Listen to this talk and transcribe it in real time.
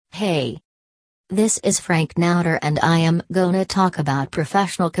Hey, this is Frank Nauter and I am gonna talk about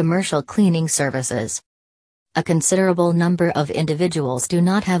professional commercial cleaning services. A considerable number of individuals do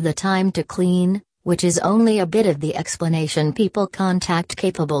not have the time to clean, which is only a bit of the explanation people contact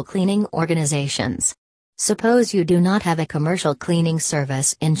capable cleaning organizations. Suppose you do not have a commercial cleaning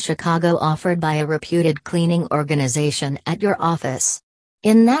service in Chicago offered by a reputed cleaning organization at your office.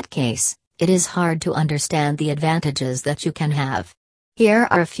 In that case, it is hard to understand the advantages that you can have. Here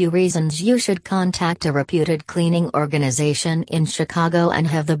are a few reasons you should contact a reputed cleaning organization in Chicago and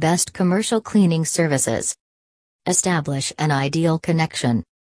have the best commercial cleaning services. Establish an ideal connection.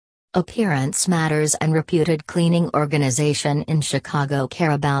 Appearance matters, and reputed cleaning organization in Chicago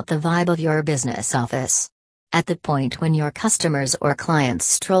care about the vibe of your business office. At the point when your customers or clients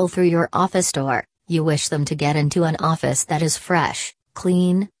stroll through your office door, you wish them to get into an office that is fresh,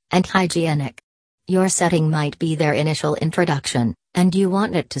 clean, and hygienic. Your setting might be their initial introduction, and you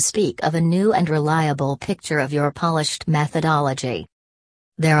want it to speak of a new and reliable picture of your polished methodology.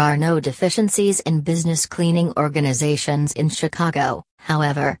 There are no deficiencies in business cleaning organizations in Chicago,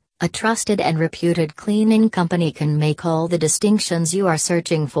 however, a trusted and reputed cleaning company can make all the distinctions you are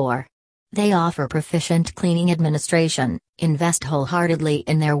searching for. They offer proficient cleaning administration, invest wholeheartedly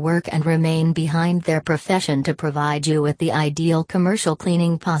in their work, and remain behind their profession to provide you with the ideal commercial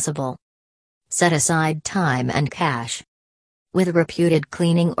cleaning possible. Set aside time and cash. With a reputed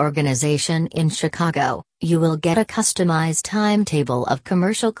cleaning organization in Chicago, you will get a customized timetable of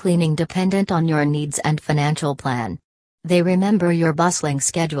commercial cleaning dependent on your needs and financial plan. They remember your bustling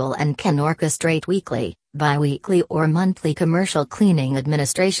schedule and can orchestrate weekly, bi-weekly, or monthly commercial cleaning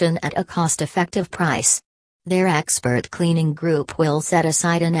administration at a cost-effective price. Their expert cleaning group will set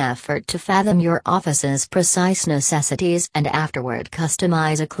aside an effort to fathom your office's precise necessities and afterward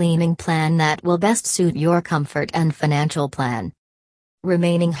customize a cleaning plan that will best suit your comfort and financial plan.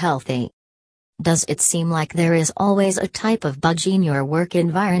 Remaining healthy. Does it seem like there is always a type of bug in your work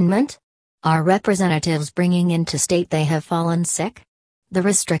environment? Are representatives bringing in to state they have fallen sick? The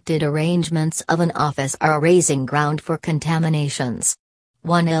restricted arrangements of an office are a raising ground for contaminations.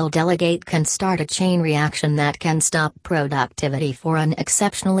 One ill delegate can start a chain reaction that can stop productivity for an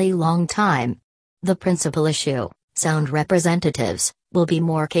exceptionally long time. The principal issue, sound representatives, will be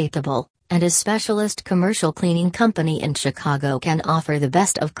more capable, and a specialist commercial cleaning company in Chicago can offer the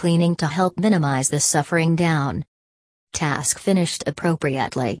best of cleaning to help minimize the suffering down. Task finished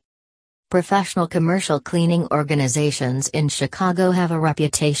appropriately. Professional commercial cleaning organizations in Chicago have a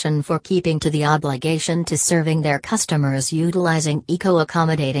reputation for keeping to the obligation to serving their customers utilizing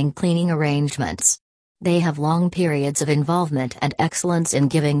eco-accommodating cleaning arrangements. They have long periods of involvement and excellence in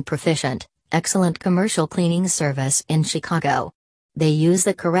giving proficient, excellent commercial cleaning service in Chicago. They use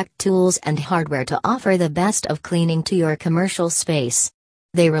the correct tools and hardware to offer the best of cleaning to your commercial space.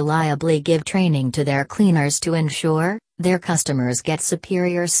 They reliably give training to their cleaners to ensure their customers get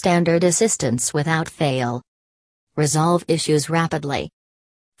superior standard assistance without fail. Resolve issues rapidly.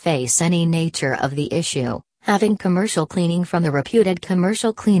 Face any nature of the issue, having commercial cleaning from the reputed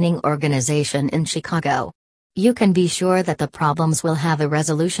commercial cleaning organization in Chicago. You can be sure that the problems will have a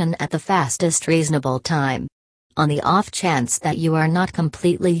resolution at the fastest reasonable time. On the off chance that you are not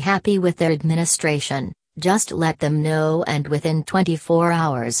completely happy with their administration, just let them know, and within 24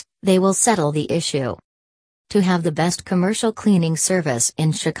 hours, they will settle the issue. To have the best commercial cleaning service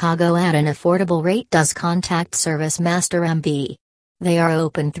in Chicago at an affordable rate, does contact Service Master MB. They are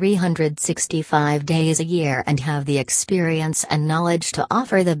open 365 days a year and have the experience and knowledge to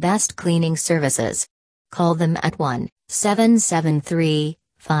offer the best cleaning services. Call them at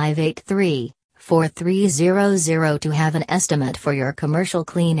 1-773-583-4300 to have an estimate for your commercial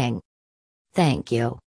cleaning. Thank you.